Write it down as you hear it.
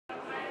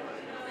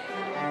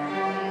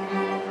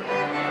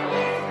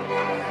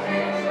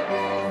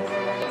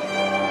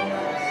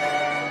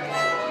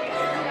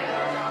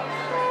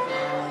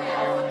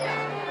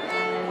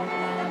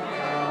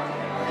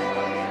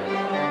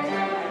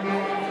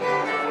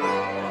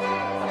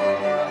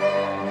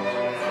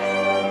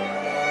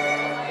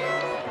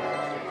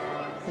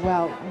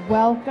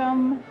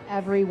Welcome,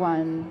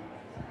 everyone.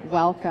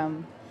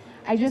 Welcome.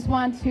 I just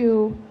want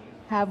to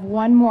have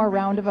one more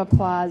round of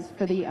applause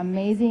for the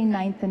amazing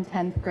 9th and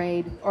 10th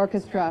grade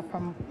orchestra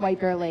from White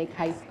Bear Lake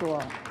High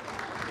School.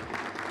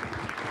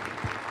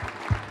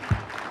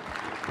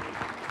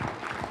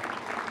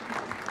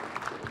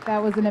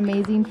 That was an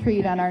amazing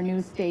treat on our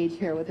new stage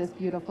here with this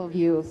beautiful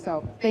view.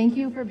 So thank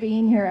you for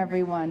being here,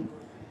 everyone.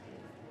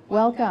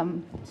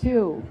 Welcome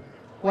to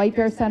White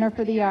Bear Center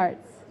for the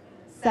Arts,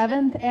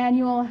 7th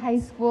Annual High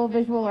School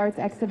Visual Arts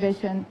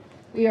Exhibition.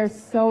 We are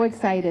so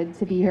excited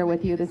to be here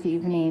with you this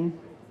evening.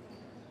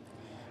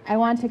 I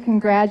want to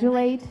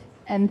congratulate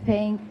and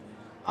thank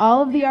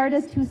all of the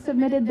artists who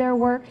submitted their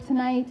work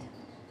tonight.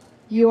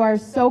 You are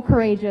so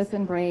courageous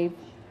and brave,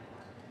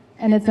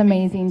 and it's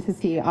amazing to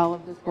see all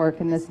of this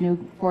work in this new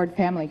Ford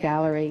Family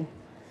Gallery.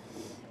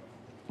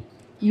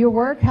 Your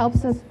work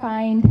helps us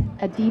find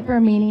a deeper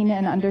meaning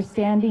and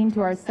understanding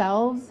to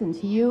ourselves and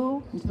to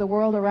you and to the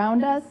world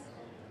around us.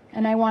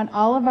 And I want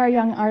all of our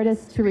young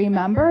artists to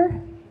remember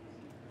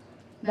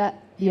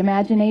that the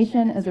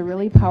imagination is a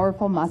really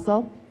powerful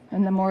muscle,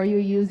 and the more you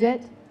use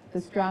it, the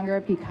stronger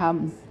it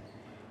becomes.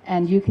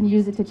 And you can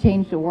use it to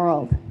change the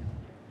world.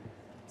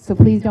 So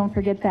please don't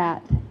forget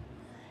that.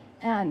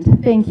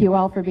 And thank you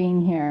all for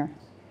being here.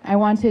 I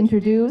want to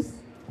introduce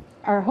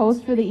our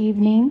host for the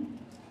evening,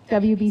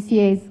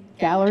 WBCA's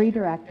Gallery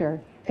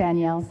Director,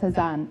 Danielle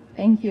Cezanne.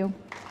 Thank you.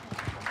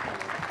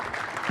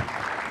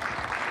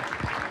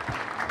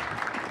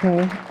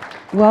 Okay,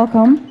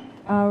 welcome.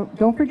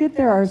 Don't forget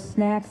there are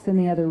snacks in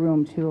the other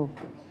room too.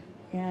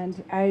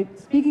 And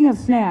speaking of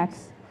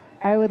snacks,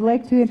 I would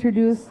like to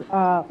introduce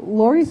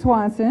Lori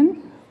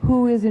Swanson,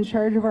 who is in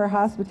charge of our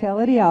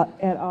hospitality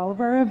at all of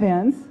our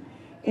events.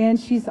 And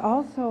she's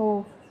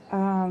also,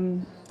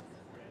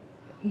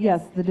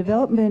 yes, the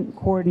development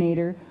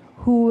coordinator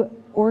who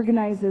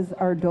organizes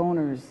our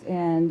donors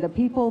and the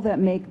people that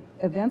make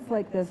events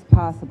like this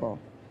possible.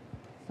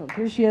 So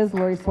here she is,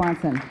 Lori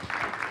Swanson.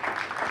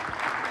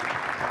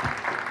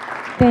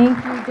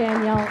 Thank you,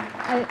 Danielle.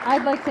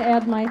 I'd like to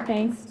add my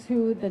thanks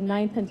to the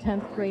 9th and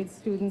 10th grade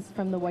students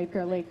from the White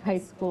Bear Lake High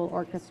School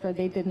Orchestra.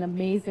 They did an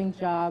amazing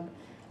job.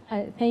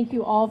 Thank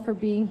you all for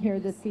being here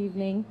this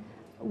evening.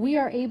 We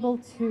are able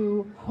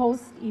to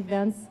host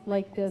events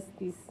like this,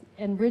 these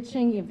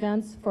enriching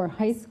events for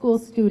high school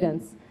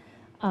students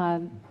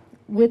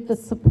with the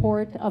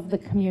support of the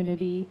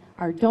community,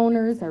 our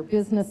donors, our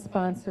business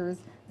sponsors.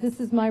 This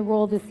is my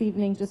role this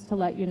evening, just to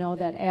let you know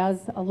that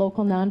as a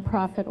local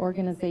nonprofit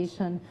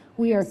organization,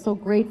 we are so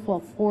grateful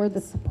for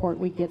the support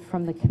we get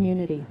from the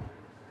community.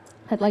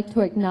 I'd like to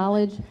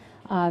acknowledge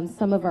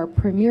some of our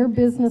premier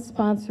business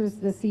sponsors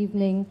this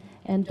evening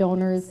and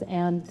donors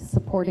and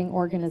supporting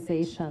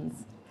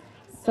organizations.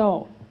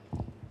 So,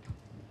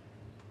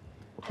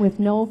 with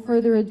no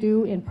further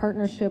ado, in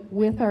partnership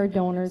with our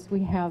donors,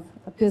 we have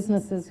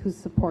businesses who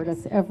support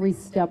us every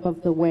step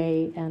of the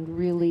way and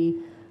really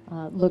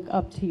look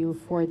up to you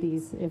for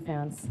these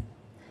events.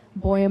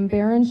 Boyum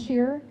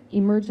Berenshire,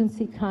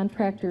 Emergency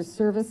Contractor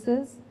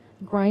Services,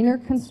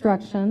 Greiner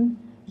Construction,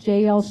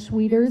 J.L.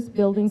 Schwieters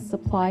Building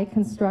Supply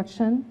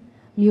Construction,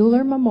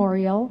 Mueller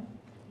Memorial,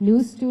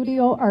 New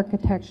Studio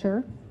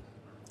Architecture,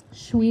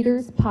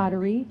 Schwieters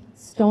Pottery,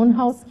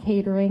 Stonehouse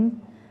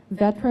Catering,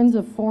 Veterans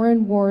of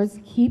Foreign Wars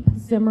Keep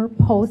Zimmer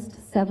Post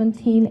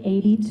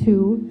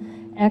 1782,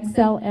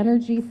 XL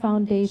Energy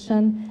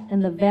Foundation,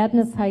 and the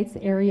Vadnais Heights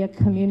Area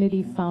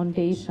Community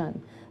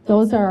Foundation.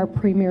 Those are our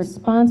premier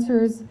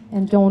sponsors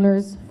and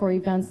donors for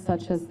events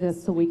such as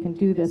this, so we can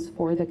do this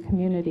for the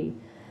community.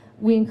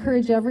 We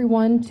encourage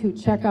everyone to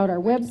check out our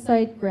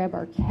website, grab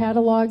our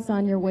catalogs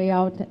on your way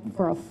out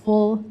for a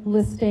full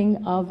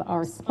listing of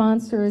our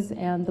sponsors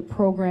and the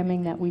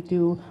programming that we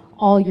do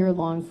all year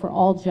long for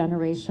all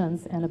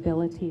generations and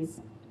abilities.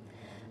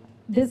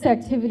 This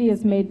activity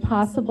is made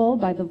possible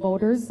by the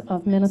voters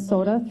of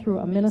Minnesota through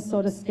a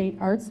Minnesota State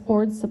Arts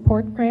Board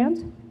support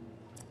grant,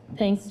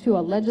 thanks to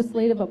a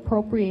legislative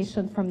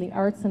appropriation from the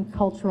Arts and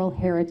Cultural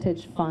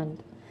Heritage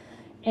Fund.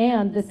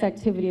 And this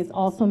activity is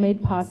also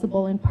made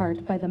possible in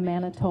part by the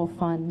Manitou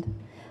Fund.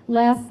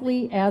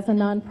 Lastly, as a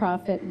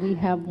nonprofit, we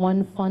have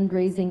one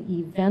fundraising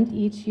event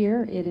each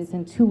year. It is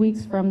in 2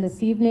 weeks from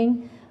this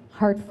evening.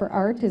 Heart for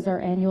Art is our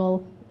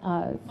annual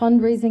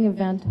fundraising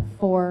event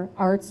for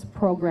arts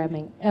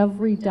programming.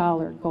 Every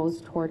dollar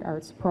goes toward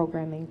arts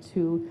programming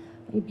to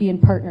be in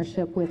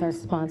partnership with our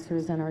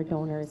sponsors and our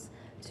donors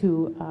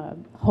to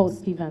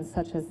host events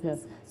such as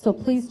this. So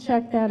please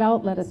check that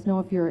out. Let us know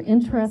if you're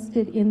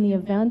interested in the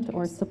event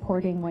or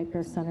supporting White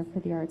Bear Center for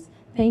the Arts.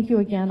 Thank you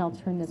again. I'll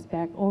turn this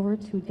back over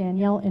to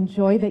Danielle.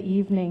 Enjoy the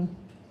evening.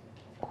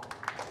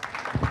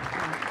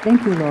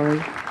 Thank you,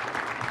 Lori.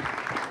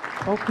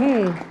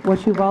 Okay,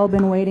 what you've all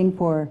been waiting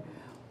for.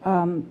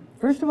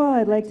 First of all,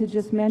 I'd like to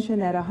just mention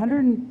that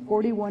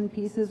 141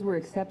 pieces were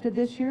accepted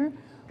this year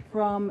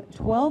from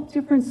 12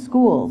 different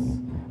schools.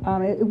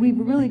 We've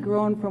really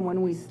grown from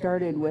when we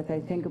started with,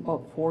 I think,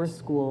 about 4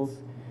 schools.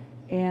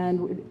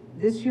 And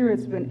this year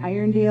it's been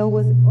Irondale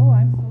was, oh,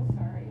 I'm so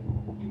sorry.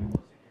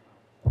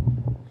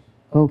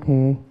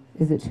 Okay,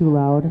 Is it too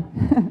loud?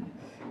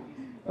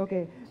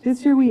 Okay.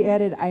 This year we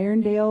added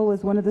Irondale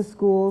was one of the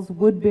schools,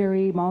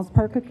 Woodbury, Mouse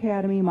Park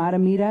Academy,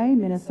 Matamidi,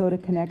 Minnesota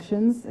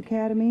Connections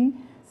Academy,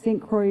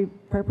 St. Croix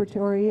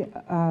Preparatory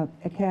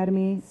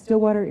Academy,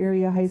 Stillwater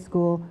Area High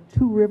School,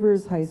 Two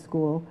Rivers High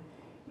School,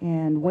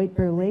 and White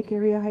Bear Lake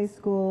Area High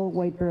School,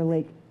 White Bear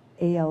Lake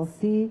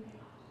ALC,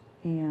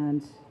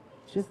 and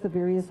just the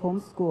various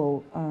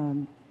homeschool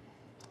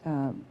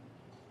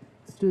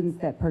students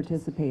that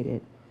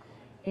participated.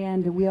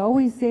 And we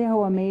always say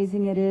how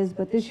amazing it is,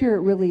 but this year it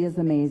really is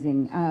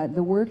amazing.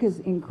 The work is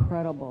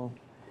incredible.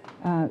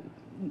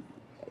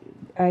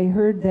 I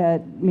heard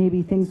that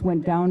maybe things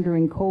went down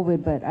during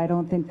COVID, but I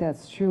don't think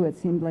that's true. It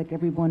seemed like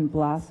everyone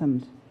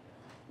blossomed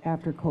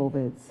after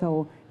COVID.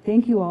 So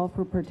thank you all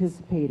for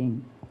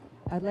participating.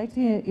 I'd like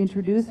to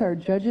introduce our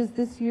judges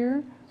this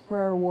year for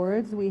our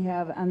awards. We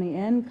have on the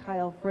end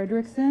Kyle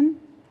Fredrickson.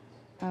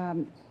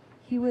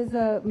 He was,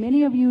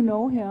 many of you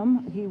know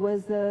him. He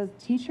was a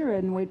teacher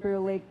in White Bear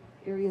Lake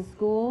area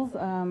schools,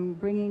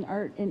 bringing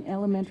art in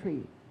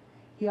elementary.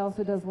 He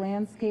also does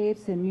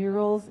landscapes and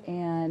murals,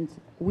 and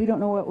we don't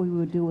know what we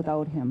would do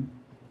without him.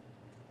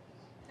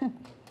 And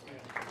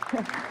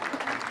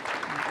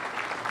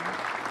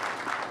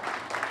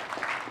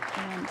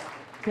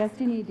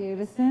Destiny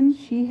Davison,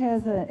 she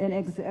has an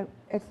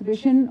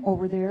exhibition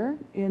over there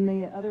in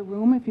the other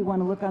room if you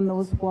want to look on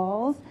those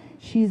walls.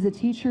 She's a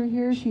teacher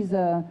here. She's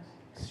a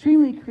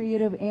extremely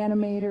creative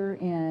animator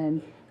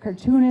and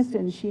cartoonist,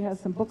 and she has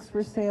some books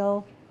for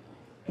sale,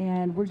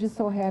 and we're just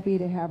so happy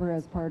to have her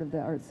as part of the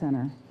Art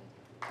Center.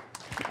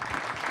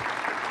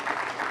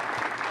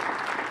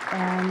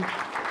 And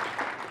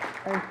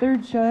our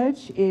third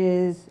judge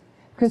is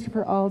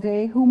Christopher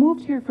Alday, who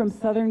moved here from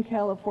Southern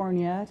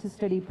California to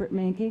study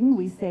printmaking.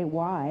 We say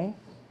why,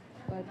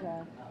 but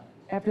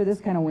after this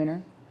kind of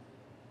winter.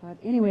 But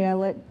anyway, I'll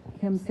let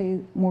him say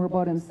more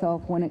about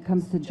himself when it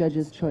comes to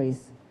judge's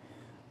choice.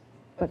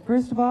 But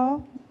first of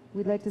all,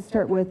 we'd like to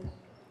start with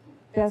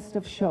Best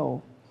of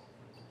Show.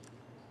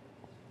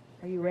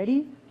 Are you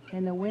ready?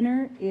 And the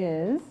winner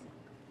is,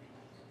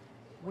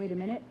 wait a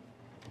minute.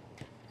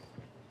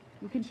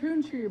 You can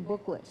turn to your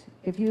booklet.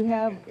 If you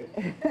have,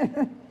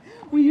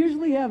 we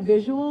usually have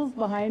visuals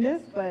behind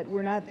us, but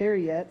we're not there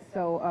yet.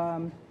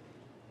 So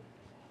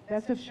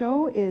Best of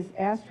Show is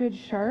Astrid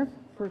Sharp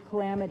for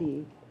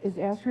Calamity. Is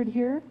Astrid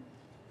here?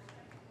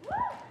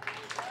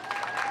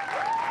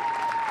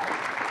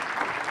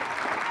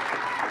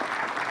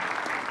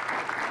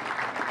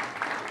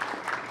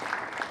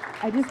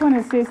 I just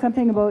want to say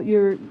something about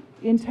your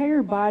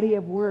entire body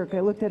of work.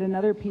 I looked at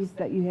another piece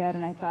that you had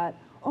and I thought,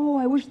 oh,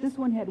 I wish this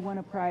one had won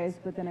a prize,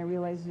 but then I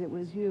realized it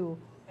was you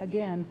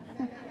again.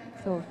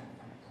 So.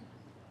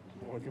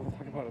 Well, can we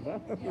talk about it now?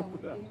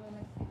 Yeah.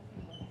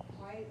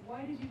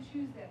 Why did you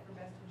choose that for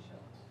Best of Show?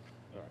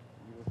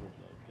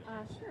 All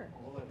right. Sure.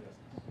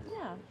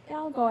 Yeah,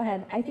 I'll go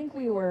ahead. I think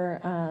we were,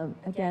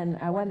 again,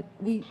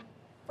 we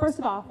first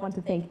of all want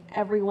to thank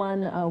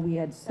everyone. We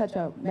had such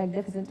a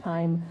magnificent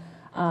time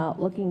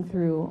looking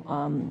through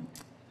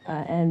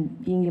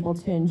and being able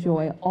to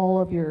enjoy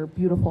all of your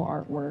beautiful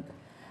artwork.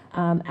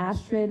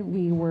 Astrid,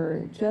 we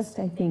were just,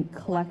 I think,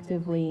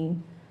 collectively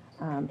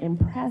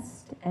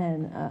impressed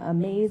and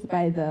amazed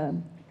by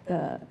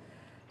the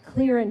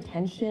clear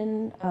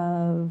intention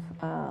of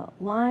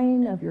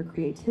line, of your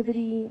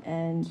creativity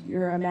and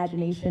your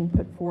imagination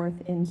put forth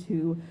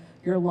into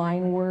your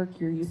line work,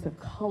 your use of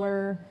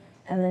color,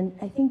 and then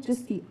I think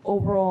just the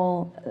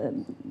overall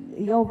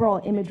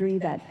imagery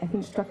that I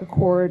think struck a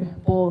chord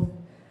both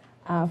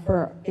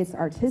for its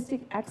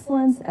artistic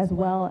excellence as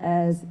well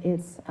as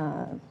its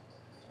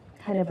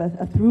kind of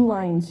a through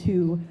line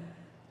to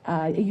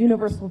a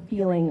universal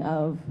feeling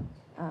of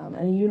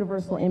and a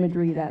universal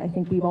imagery that I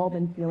think we've all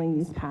been feeling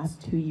these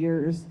past 2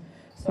 years.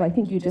 So I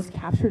think you just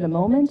captured a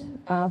moment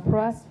for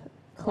us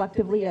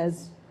collectively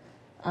as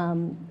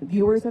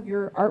viewers of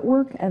your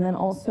artwork, and then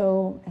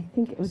also I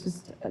think it was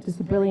just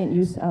a brilliant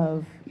use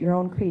of your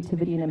own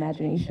creativity and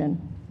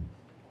imagination.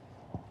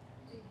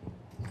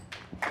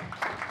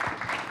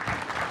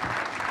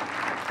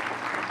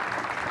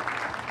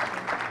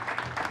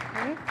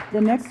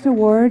 The next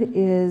award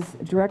is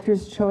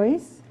Director's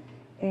Choice,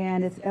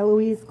 and it's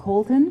Eloise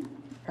Colton.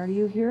 Are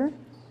you here?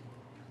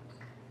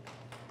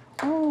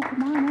 Oh,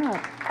 come on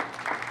up.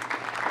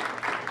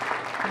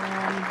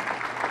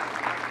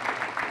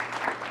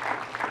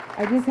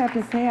 I just have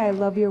to say I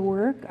love your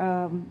work.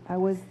 I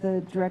was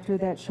the director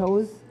that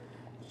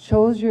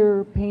chose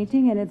your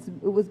painting, and it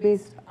was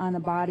based on a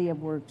body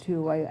of work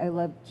too. I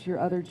loved your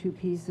other two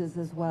pieces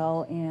as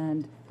well,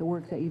 and the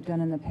work that you've done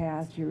in the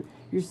past.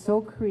 You're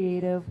so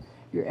creative.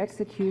 Your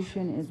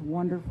execution is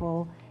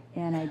wonderful,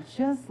 and I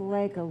just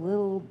like a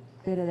little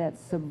bit of that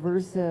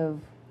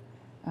subversive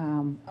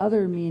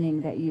other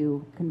meaning that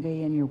you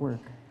convey in your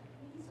work.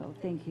 So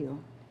thank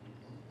you.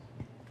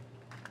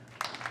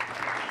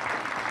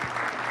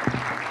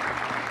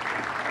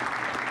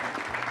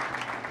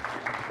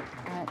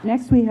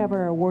 Next we have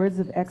our Awards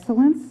of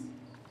Excellence.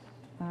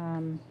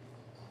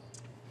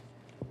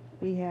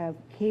 We have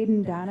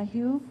Caden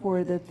Donahue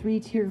for the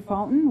three-tier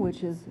fountain,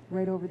 which is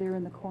right over there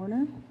in the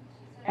corner.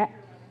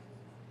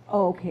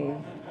 Oh, okay.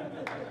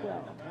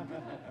 Well,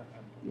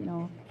 you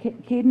know,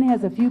 Caden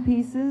has a few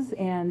pieces,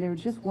 and they're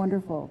just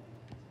wonderful.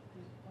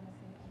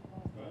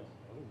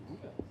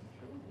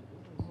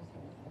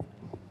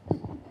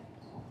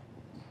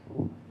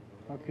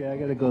 Okay, I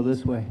gotta go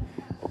this way.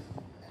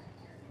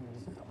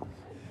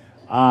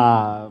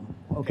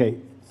 Okay,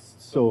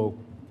 so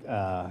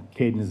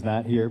Caden is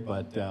not here,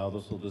 but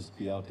this will just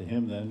be out to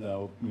him then.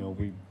 You know,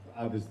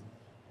 I was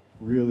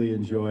really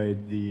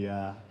enjoyed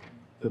the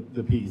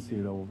piece.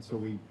 You know, so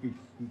we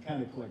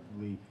kind of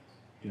collectively,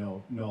 you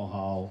know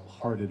how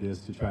hard it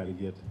is to try to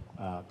get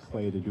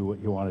clay to do what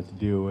you want it to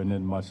do, and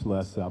then much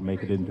less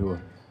make it into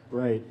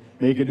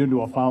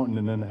a fountain,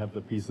 and then have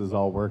the pieces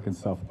all work and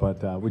stuff.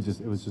 But it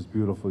was just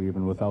beautiful,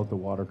 even without the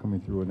water coming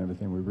through and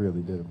everything. We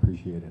really did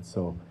appreciate it.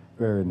 So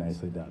very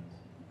nicely done.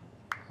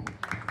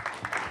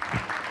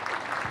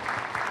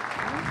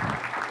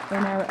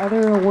 And our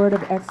other award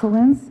of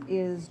excellence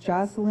is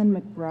Jocelyn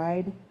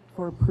McBride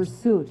for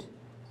Pursuit.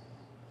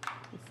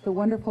 It's the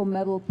wonderful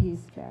metal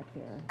piece back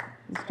there.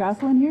 Is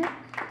Jocelyn here?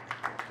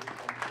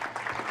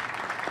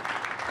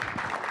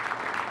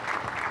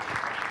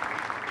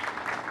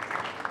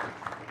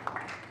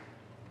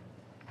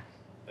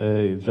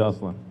 Hey,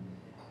 Jocelyn.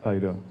 How you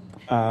doing?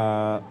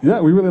 Yeah,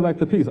 we really liked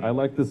the piece. I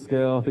liked the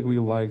scale. I think we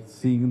liked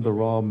seeing the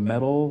raw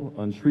metal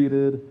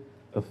untreated,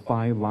 the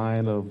fine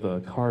line of the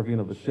carving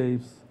of the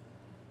shapes.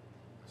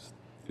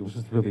 It was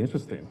just really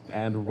interesting.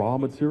 And raw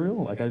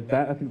material, like I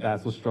think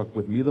that's what struck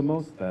with me the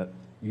most, that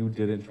you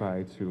didn't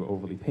try to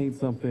overly paint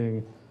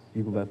something.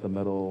 You let the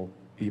metal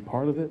be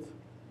part of it.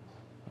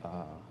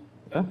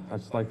 Yeah, I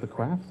just like the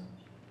craft.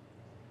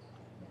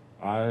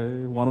 I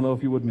want to know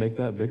if you would make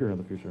that bigger in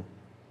the future.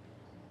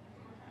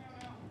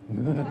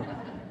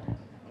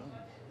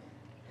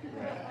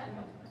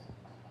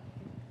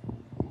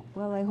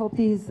 Well, I hope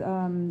these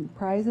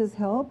prizes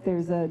help.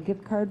 There's a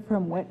gift card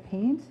from Wet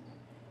Paint,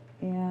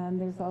 and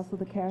there's also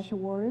the cash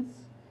awards,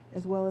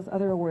 as well as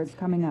other awards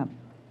coming up.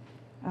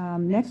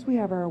 Next, we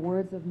have our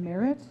awards of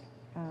merit.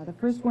 The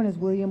first one is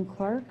William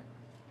Clark,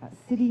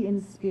 City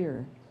in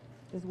Sphere.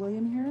 Is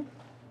William here?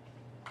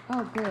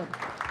 Oh, good.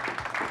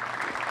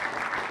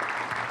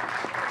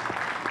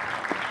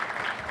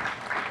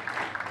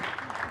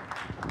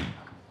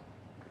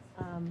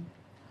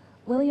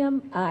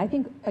 William, I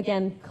think,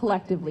 again,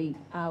 collectively,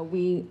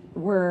 we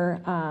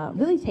were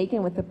really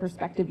taken with the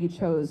perspective you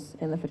chose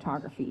in the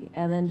photography,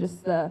 and then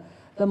just the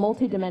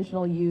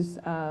multi-dimensional use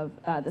of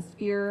the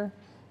sphere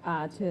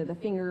to the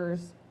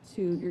fingers,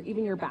 to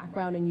even your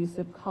background and use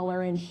of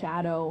color and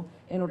shadow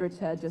in order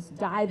to just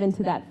dive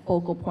into that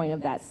focal point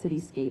of that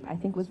cityscape, I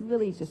think was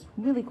really just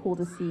really cool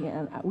to see,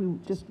 and we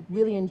just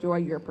really enjoy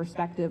your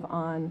perspective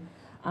on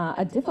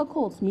a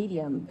difficult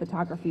medium,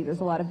 photography.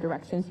 There's a lot of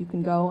directions you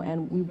can go,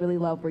 and we really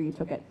love where you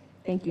took it.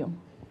 Thank you.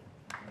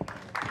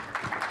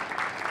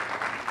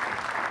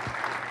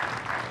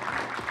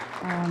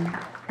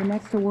 The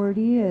next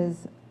awardee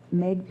is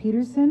Meg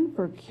Peterson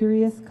for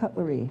Curious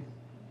Cutlery.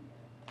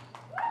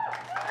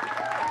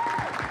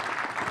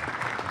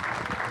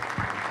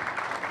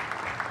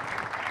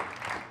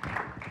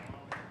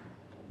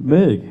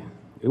 Meg,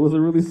 it was a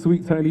really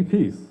sweet, tiny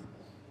piece.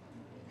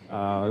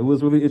 It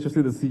was really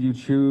interesting to see you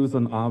choose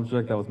an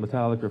object that was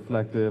metallic,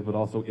 reflective, but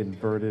also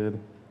inverted.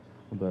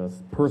 The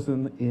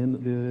person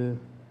in the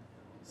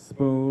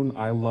spoon,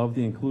 I love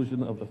the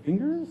inclusion of the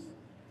fingers.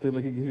 They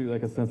like give you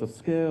like a sense of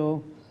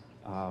scale.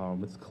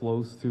 It's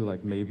close to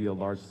like maybe a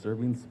large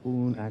serving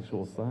spoon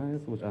actual size,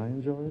 which I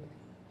enjoyed.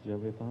 Do you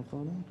have any thoughts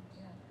on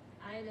it?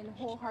 I am in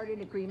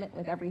wholehearted agreement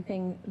with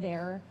everything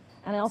there.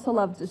 And I also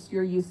love just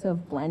your use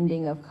of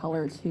blending of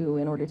color too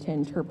in order to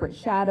interpret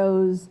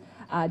shadows,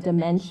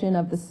 dimension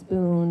of the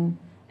spoon,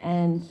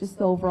 and just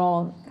the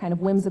overall kind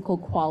of whimsical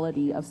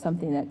quality of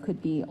something that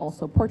could be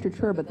also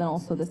portraiture, but then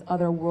also this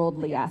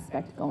otherworldly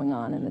aspect going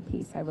on in the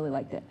piece. I really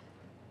liked it.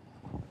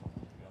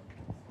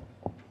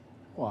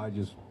 Well,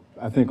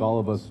 I think all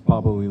of us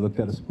probably looked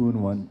at a spoon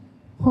and went,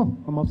 huh,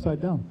 I'm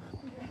upside down.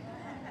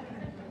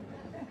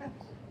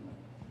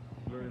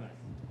 Very nice.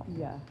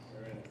 Yeah.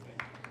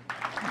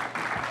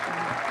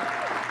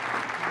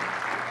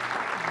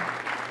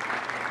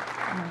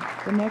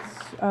 The next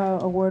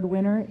award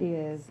winner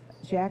is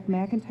Jack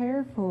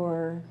McIntyre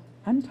for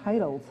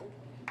Untitled.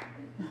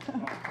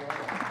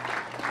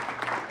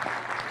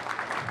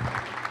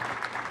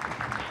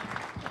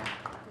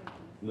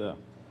 Yeah.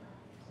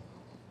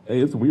 Hey,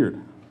 it's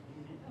weird.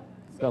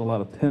 It's got a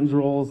lot of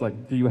tendrils.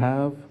 Like, do you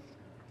have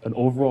an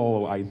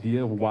overall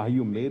idea of why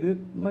you made it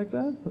like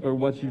that? Or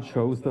what you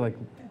chose to, like,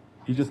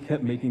 you just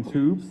kept making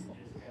tubes?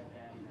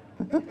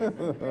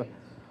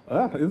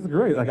 It's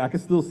great. Like, I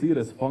can still see it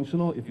as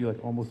functional if you,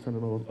 like, almost turn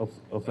it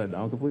upside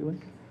down completely.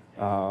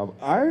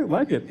 I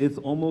like it. It's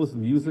almost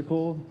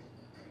musical.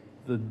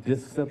 The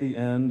discs at the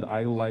end,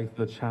 I like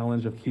the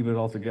challenge of keeping it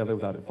all together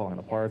without it falling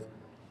apart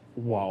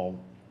while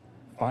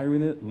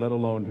firing it, let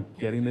alone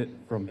getting it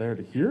from there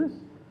to here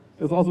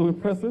is also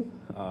impressive.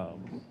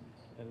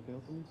 Anything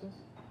else you need to say?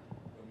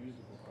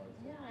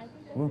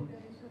 Well,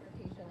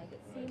 Like,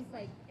 it seems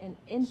like an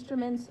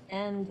instrument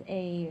and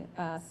a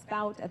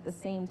spout at the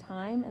same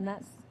time, and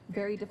that's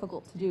very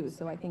difficult to do.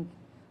 So I think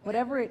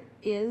whatever it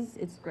is,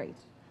 it's great.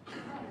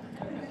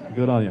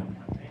 good on you.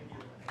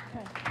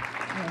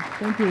 Yeah,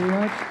 thank you very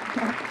much.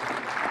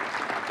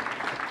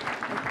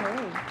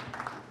 Okay.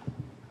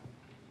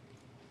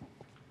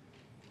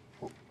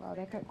 Wow,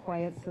 that got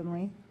quiet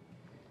suddenly.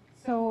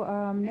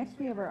 So next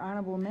we have our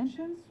honorable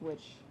mentions,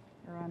 which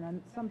are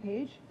on some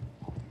page.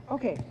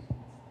 Okay.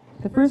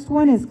 The first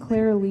one is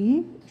Claire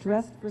Lee,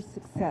 Dressed for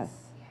Success.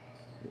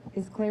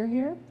 Is Claire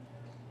here?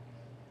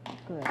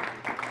 Good.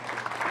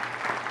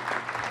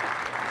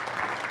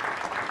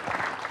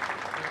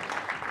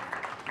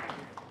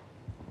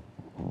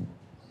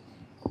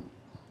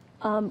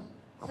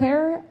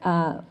 Claire,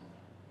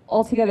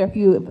 altogether, if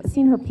you've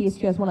seen her piece,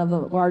 she has one of the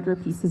larger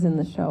pieces in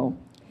the show.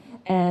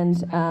 And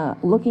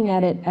looking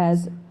at it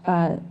as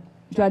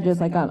judges,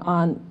 like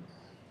on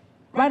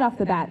right off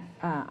the bat,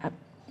 I'm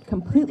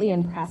completely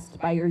impressed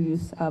by your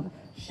use of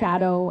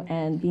shadow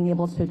and being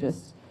able to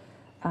just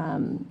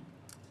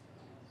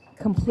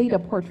complete a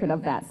portrait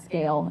of that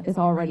scale is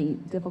already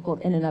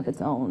difficult in and of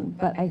its own.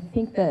 But I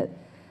think that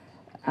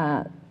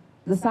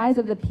the size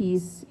of the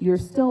piece, you're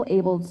still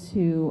able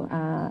to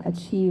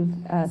achieve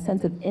a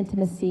sense of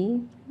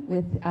intimacy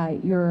with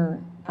your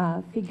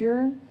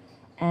figure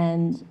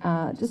and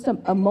just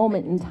a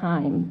moment in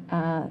time,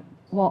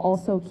 while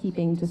also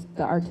keeping just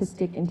the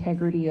artistic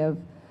integrity of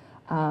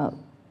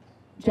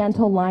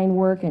gentle line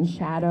work and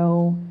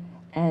shadow,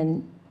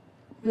 and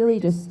really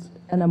just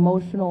an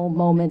emotional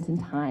moment in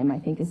time, I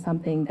think, is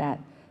something that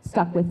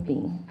stuck with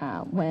me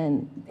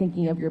when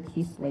thinking of your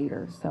piece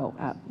later. So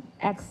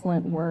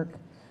excellent work.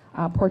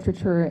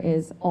 Portraiture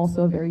is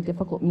also a very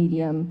difficult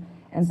medium,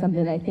 and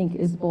something that I think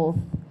is both,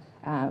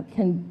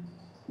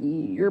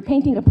 you're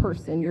painting a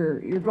person, you're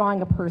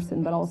drawing a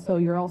person, but also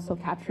you're also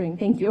capturing,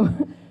 thank you,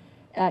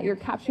 you're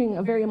capturing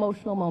a very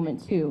emotional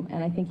moment too,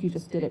 and I think you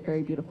just did it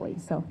very beautifully,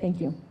 so thank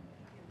you.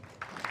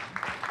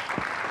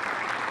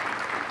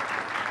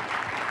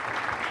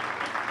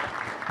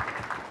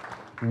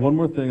 One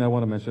more thing I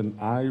want to mention,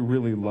 I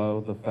really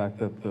love the fact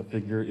that the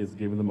figure is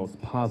giving the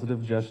most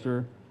positive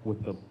gesture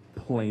with the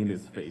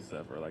plainest face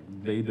ever. Like,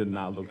 they did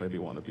not look like they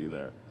want to be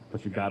there,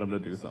 but you got them to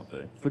do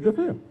something. So good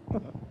for you.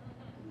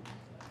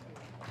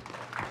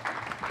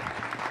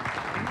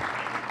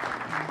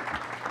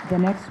 The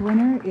next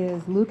winner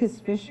is Lucas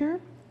Fisher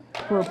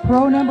for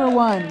Pro number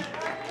 1.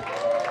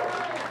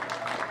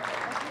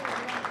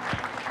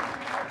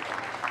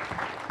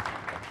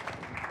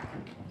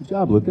 Good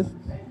job, Lucas.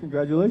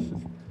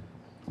 Congratulations.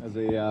 As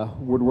a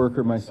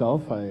woodworker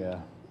myself, I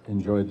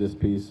enjoyed this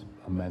piece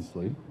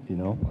immensely. You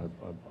know,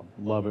 I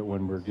love it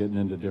when we're getting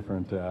into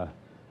different,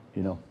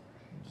 you know,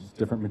 just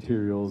different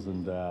materials,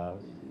 and I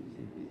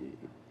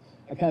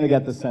kind of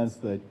got the sense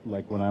that,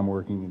 like, when I'm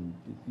working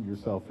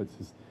yourself, it's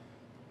just,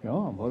 you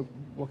know,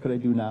 what could I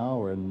do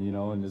now? And, you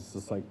know, and it's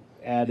just like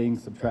adding,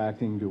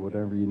 subtracting, do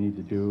whatever you need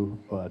to do.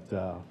 But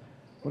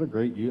what a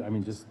great, I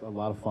mean, just a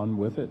lot of fun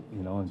with it,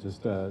 you know, and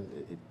just,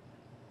 it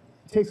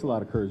takes a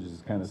lot of courage to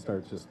just kind of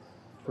start just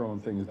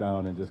throwing things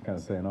down and just kind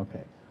of saying,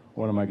 okay,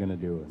 what am I going to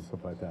do, and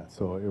stuff like that.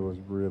 So it was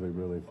really,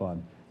 really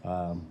fun.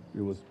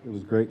 It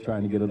was great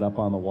trying to get it up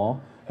on the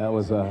wall. That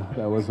was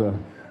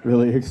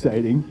really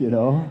exciting, you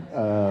know.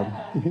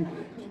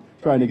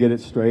 Trying to get it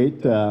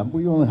straight.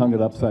 We only hung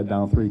it upside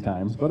down 3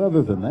 times, but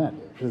other than that,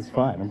 it's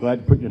fine. I'm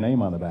glad you put your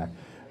name on the back.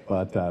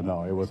 But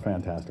no, it was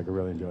fantastic. I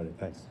really enjoyed it.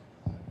 Thanks.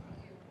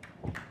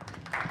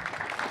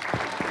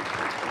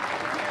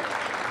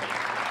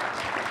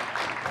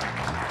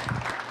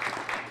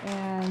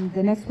 And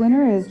the next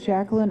winner is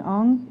Jacqueline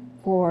Ong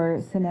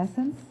for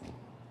Senescence.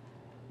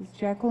 Is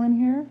Jacqueline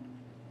here?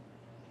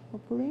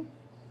 Hopefully.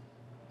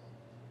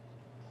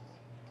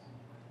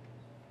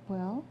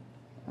 Well,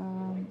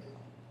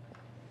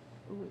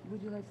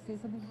 would you like to say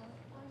something?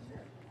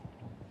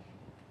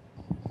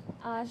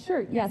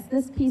 Sure, yes,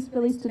 this piece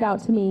really stood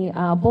out to me,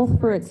 both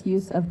for its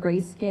use of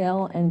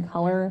grayscale and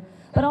color,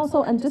 but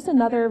also, and just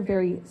another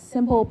very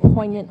simple,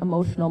 poignant,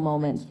 emotional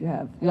moment.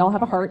 We all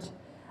have a heart.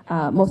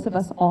 Most of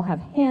us all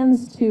have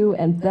hands too,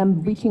 and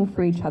them reaching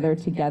for each other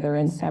together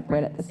and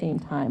separate at the same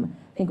time.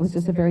 I think it was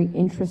just a very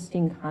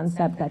interesting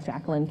concept that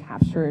Jacqueline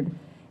captured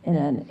in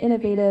an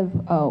innovative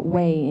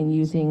way in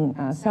using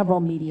several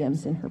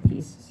mediums in her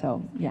piece.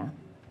 So, yeah.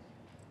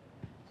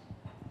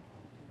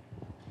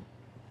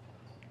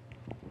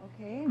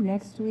 Okay,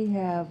 next we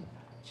have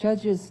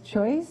Judge's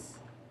Choice.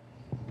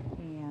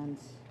 And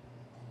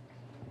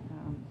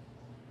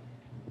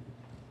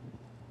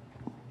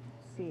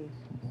let's see.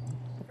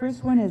 The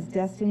first one is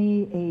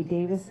Destiny A.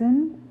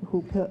 Davison,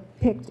 who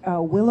picked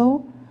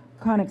Willow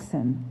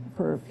Connickson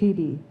for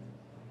Phoebe.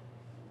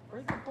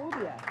 Where's the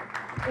phobia?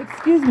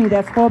 Excuse me,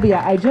 that's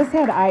phobia. I just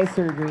had eye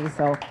surgery,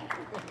 so.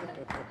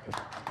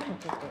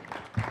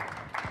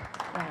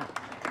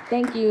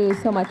 Thank you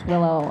so much,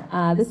 Willow.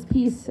 This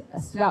piece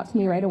stood out to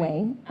me right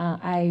away.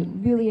 I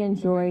really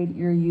enjoyed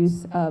your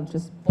use of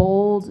just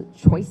bold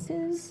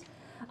choices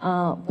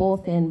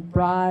both in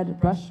broad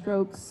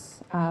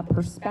brushstrokes,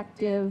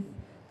 perspective,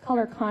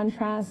 color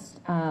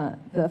contrast,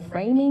 the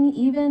framing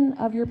even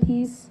of your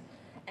piece,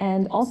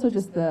 and also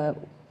just the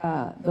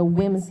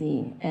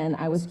whimsy. And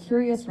I was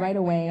curious right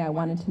away. I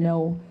wanted to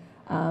know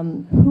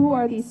who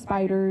are these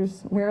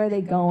spiders? Where are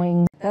they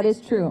going? That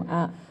is true.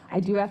 I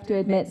do have to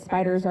admit,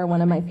 spiders are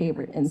one of my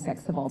favorite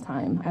insects of all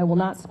time. I will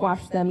not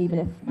squash them even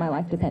if my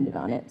life depended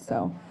on it.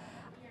 So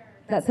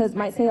that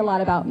might say a lot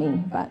about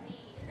me, but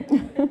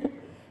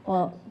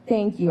well,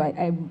 thank you.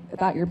 I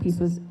thought your piece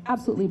was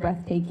absolutely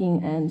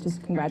breathtaking, and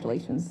just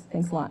congratulations.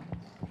 Thanks a lot.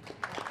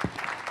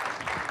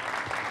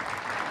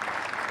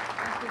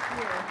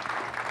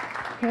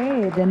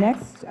 Okay, the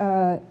next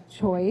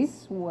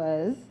choice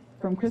was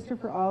from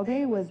Christopher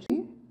Alday, was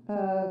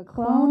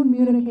Clown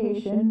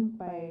Communication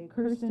by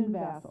Kirsten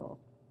Vassell.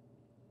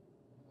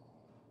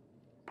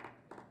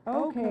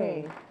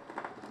 Okay.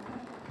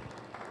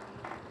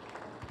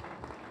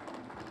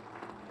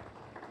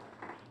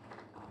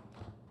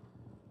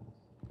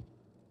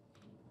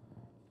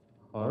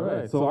 All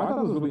right, so I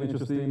thought this was really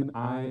interesting.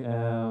 I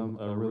am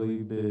a really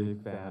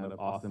big fan of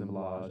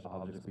assemblage,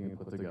 objects being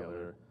put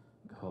together,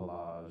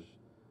 collage.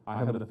 I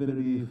have an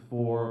affinity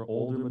for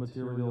older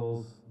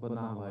materials, but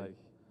not like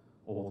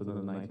older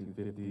than the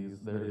 1950s.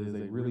 There is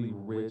a really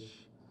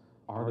rich,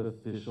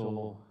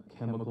 artificial,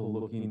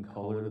 chemical-looking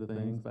color to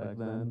things back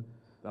then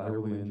that I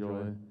really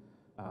enjoy.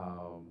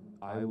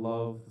 I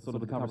love sort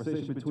of the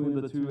conversation between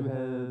the two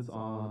heads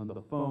on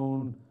the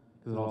phone,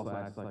 because it also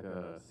acts like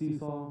a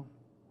seesaw,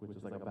 which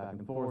is like a back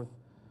and forth.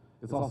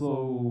 It's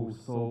also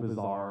so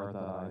bizarre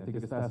that I think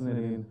it's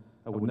fascinating.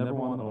 I would never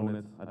want to own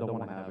it. I don't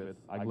want to have it.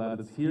 I'm glad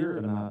it's here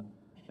and not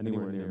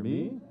anywhere near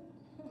me.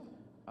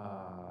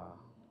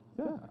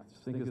 Yeah, I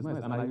just think it's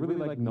nice. And I really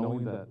like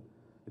knowing that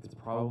it's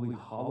probably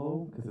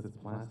hollow because it's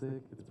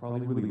plastic. It's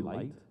probably really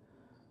light.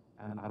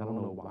 And I don't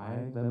know why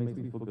that makes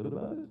me feel good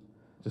about it.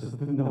 Just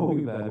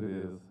knowing that it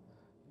is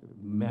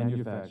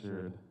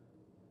manufactured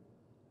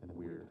and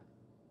weird.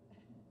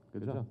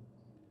 Good job.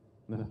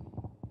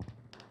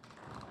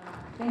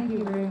 Thank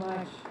you very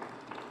much.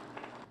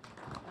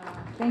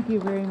 Thank you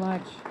very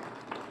much.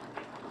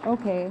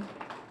 Okay,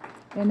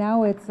 and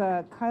now it's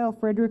Kyle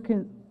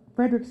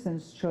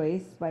Fredrickson's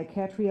choice by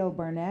Catriel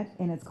Barnett,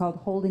 and it's called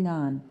Holding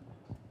On.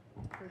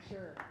 For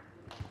sure.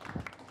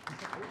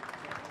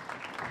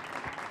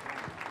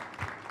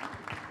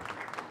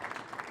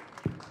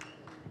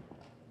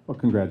 Well,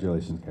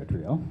 congratulations,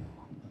 Catriel.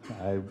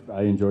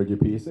 I enjoyed your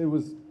piece. It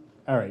was,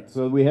 all right,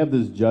 so we have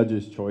this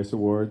Judges' Choice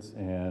Awards,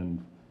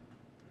 and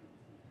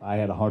I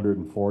had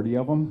 140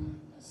 of them,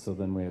 so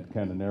then we had to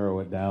kind of narrow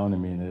it down. I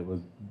mean, it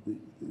was,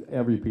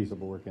 every piece of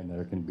work in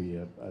there can be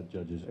a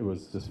judge's. It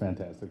was just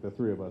fantastic. The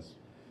three of us,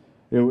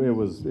 it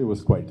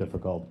was quite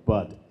difficult,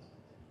 but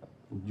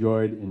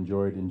enjoyed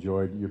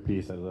your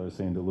piece. As I was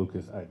saying to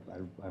Lucas,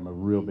 I'm a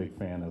real big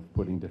fan of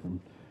putting different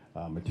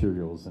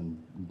materials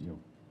and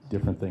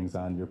different things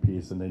on your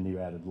piece, and then you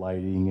added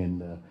lighting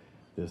and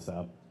this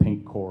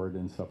pink cord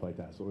and stuff like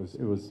that. So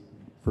it was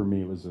for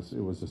me, it was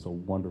just a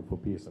wonderful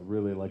piece. I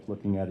really liked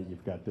looking at it.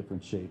 You've got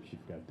different shapes,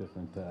 you've got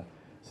different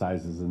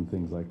sizes and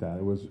things like that.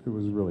 It was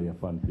really a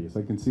fun piece.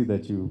 I can see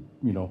that you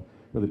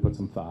really put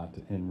some thought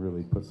and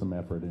really put some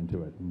effort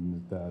into it,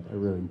 and I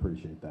really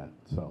appreciate that.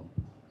 So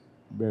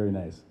very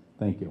nice.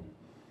 Thank you.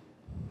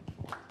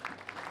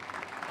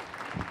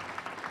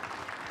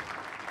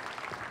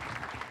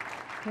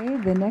 Okay,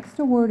 the next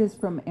award is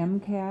from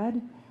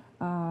MCAD.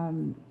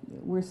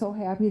 We're so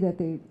happy that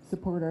they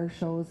support our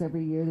shows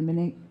every year,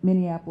 the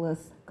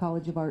Minneapolis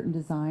College of Art and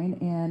Design.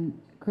 And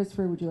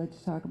Christopher, would you like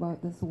to talk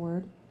about this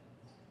award?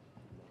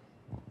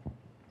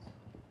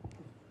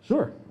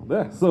 Sure.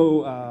 Yeah.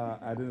 So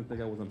I didn't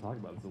think I was going to talk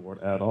about this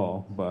award at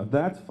all, but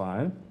that's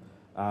fine.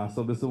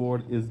 So this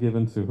award is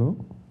given to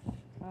who?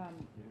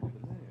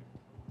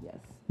 Yes,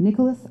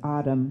 Nicholas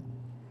Autumn,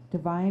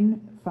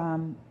 Divine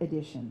Femme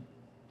Edition.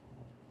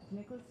 Is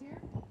Nicholas here?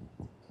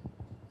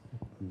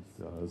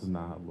 Does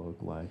not look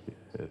like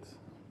it,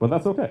 but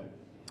that's okay.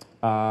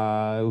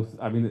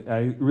 I mean,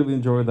 I really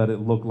enjoyed that it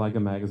looked like a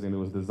magazine. It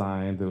was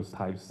designed, it was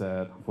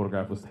typeset,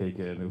 photograph was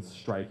taken, it was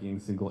striking,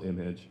 single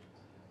image.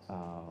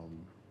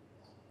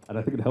 And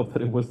I think it helped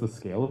that it was the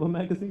scale of a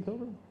magazine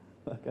cover.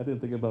 Like, I didn't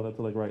think about that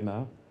till like right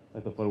now.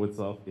 Like the photo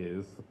itself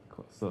is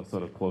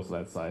sort of close to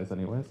that size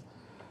anyways.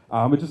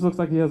 It just looks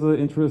like he has an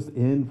interest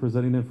in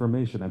presenting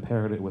information and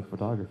paired it with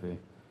photography,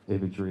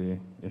 imagery,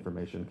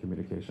 information,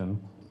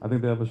 communication. I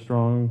think they have a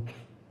strong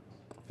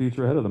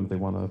future ahead of them if they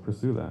want to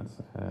pursue that.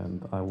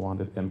 And I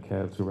wanted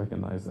MCAD to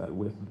recognize that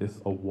with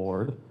this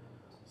award.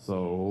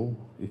 So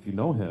if you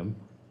know him,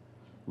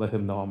 let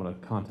him know I'm going to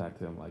contact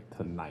him like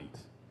tonight.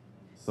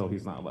 So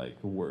he's not like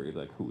worried,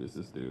 like, who is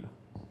this dude?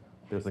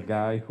 There's a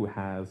guy who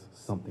has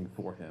something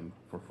for him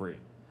for free.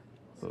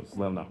 So just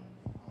let him know.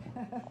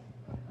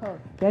 Oh,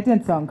 that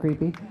didn't sound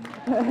creepy.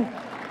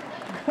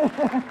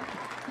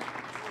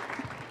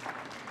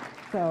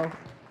 So,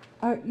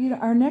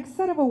 our next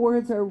set of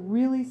awards are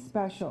really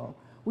special.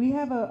 We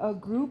have a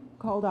group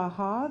called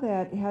AHA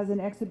that has an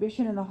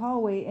exhibition in the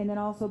hallway, and then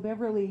also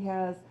Beverly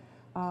has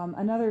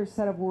another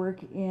set of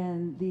work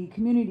in the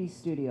community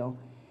studio.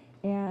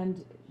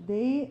 And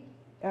they,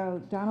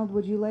 Donald,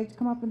 would you like to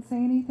come up and say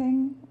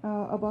anything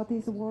about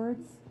these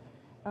awards?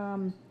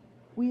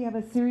 We have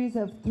a series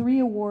of 3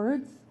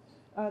 awards.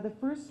 The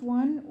first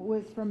one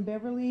was from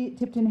Beverly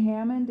Tipton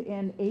Hammond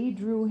and A.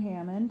 Drew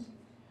Hammond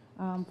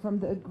from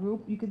the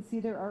group. You can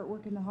see their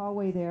artwork in the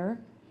hallway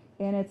there.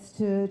 And it's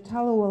to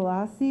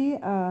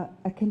Talawalasi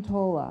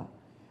Akintola.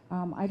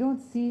 I don't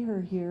see her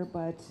here,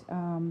 but,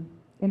 and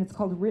it's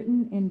called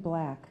Written in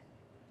Black.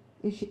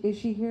 Is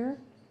she here?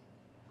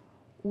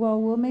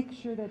 Well, we'll make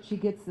sure that she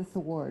gets this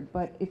award.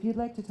 But if you'd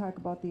like to talk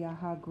about the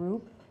AHA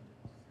group.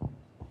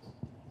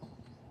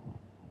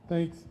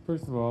 Thanks.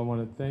 First of all, I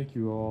want to thank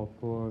you all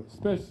for,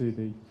 especially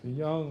the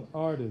young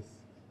artists.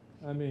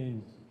 I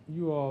mean,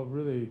 you all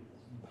really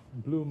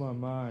blew my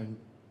mind.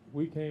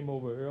 We came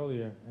over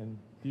earlier and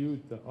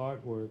viewed the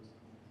artwork,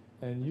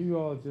 and you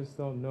all just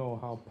don't know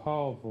how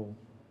powerful,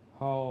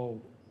 how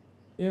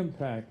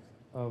impact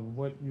of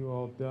what you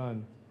all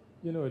done.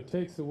 You know, it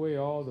takes away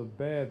all the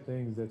bad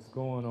things that's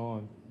going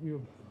on.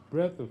 You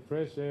breath of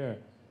fresh air,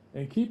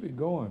 and keep it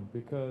going,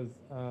 because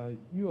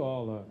you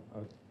all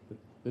are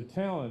the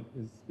talent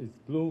is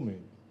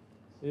blooming.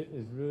 It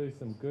is really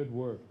some good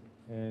work,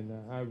 and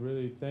I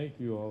really thank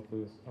you all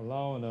for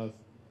allowing us,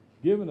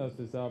 giving us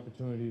this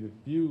opportunity to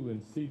view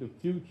and see the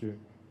future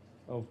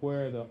of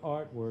where the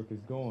artwork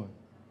is going.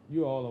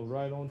 You all are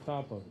right on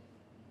top of it,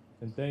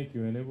 and thank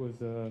you. And it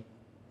was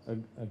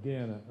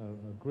again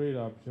a great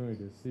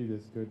opportunity to see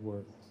this good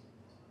work.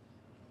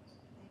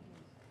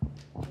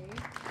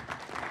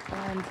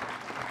 And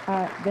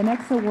the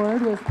next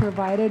award was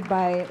provided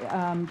by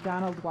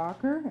Donald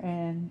Walker,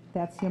 and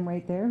that's him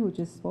right there who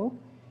just spoke.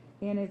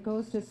 And it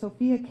goes to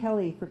Sophia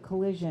Kelly for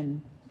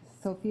Collision.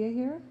 Sophia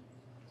here?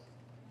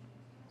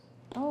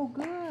 Oh,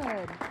 good.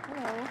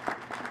 Hello.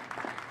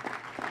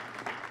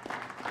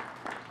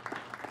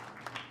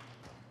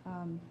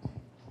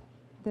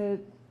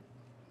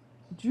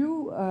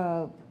 Drew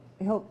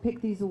helped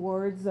pick these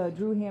awards.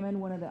 Drew Hammond,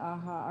 one of the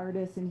AHA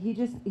artists, and he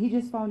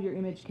just found your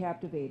image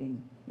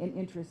captivating and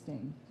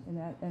interesting,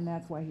 and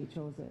that's why he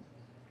chose it.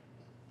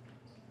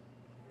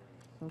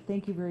 So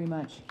thank you very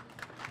much.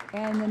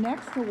 And the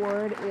next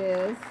award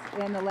is,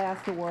 and the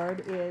last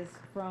award is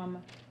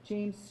from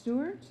James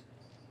Stewart,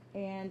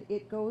 and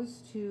it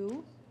goes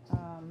to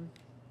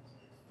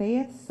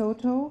Faith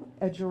Soto,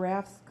 A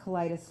Giraffe's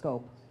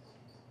Kaleidoscope.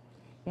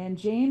 And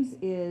James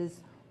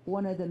is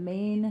one of the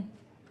main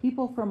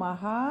people from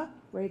AHA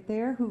right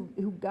there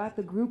who got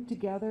the group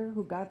together,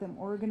 who got them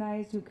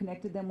organized, who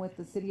connected them with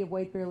the City of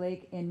White Bear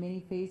Lake and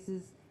Many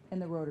Faces and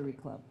the Rotary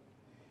Club.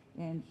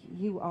 And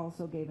he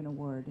also gave an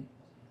award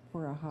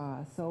for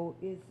AHA. So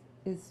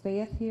is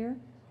Faith here?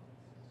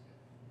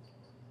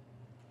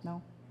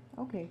 No?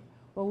 Okay.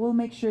 Well, we'll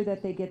make sure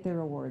that they get their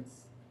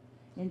awards.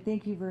 And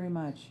thank you very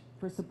much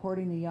for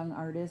supporting the young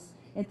artists.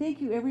 And thank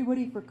you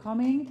everybody for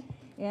coming.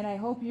 And I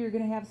hope you're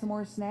going to have some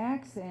more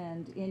snacks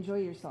and enjoy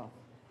yourself.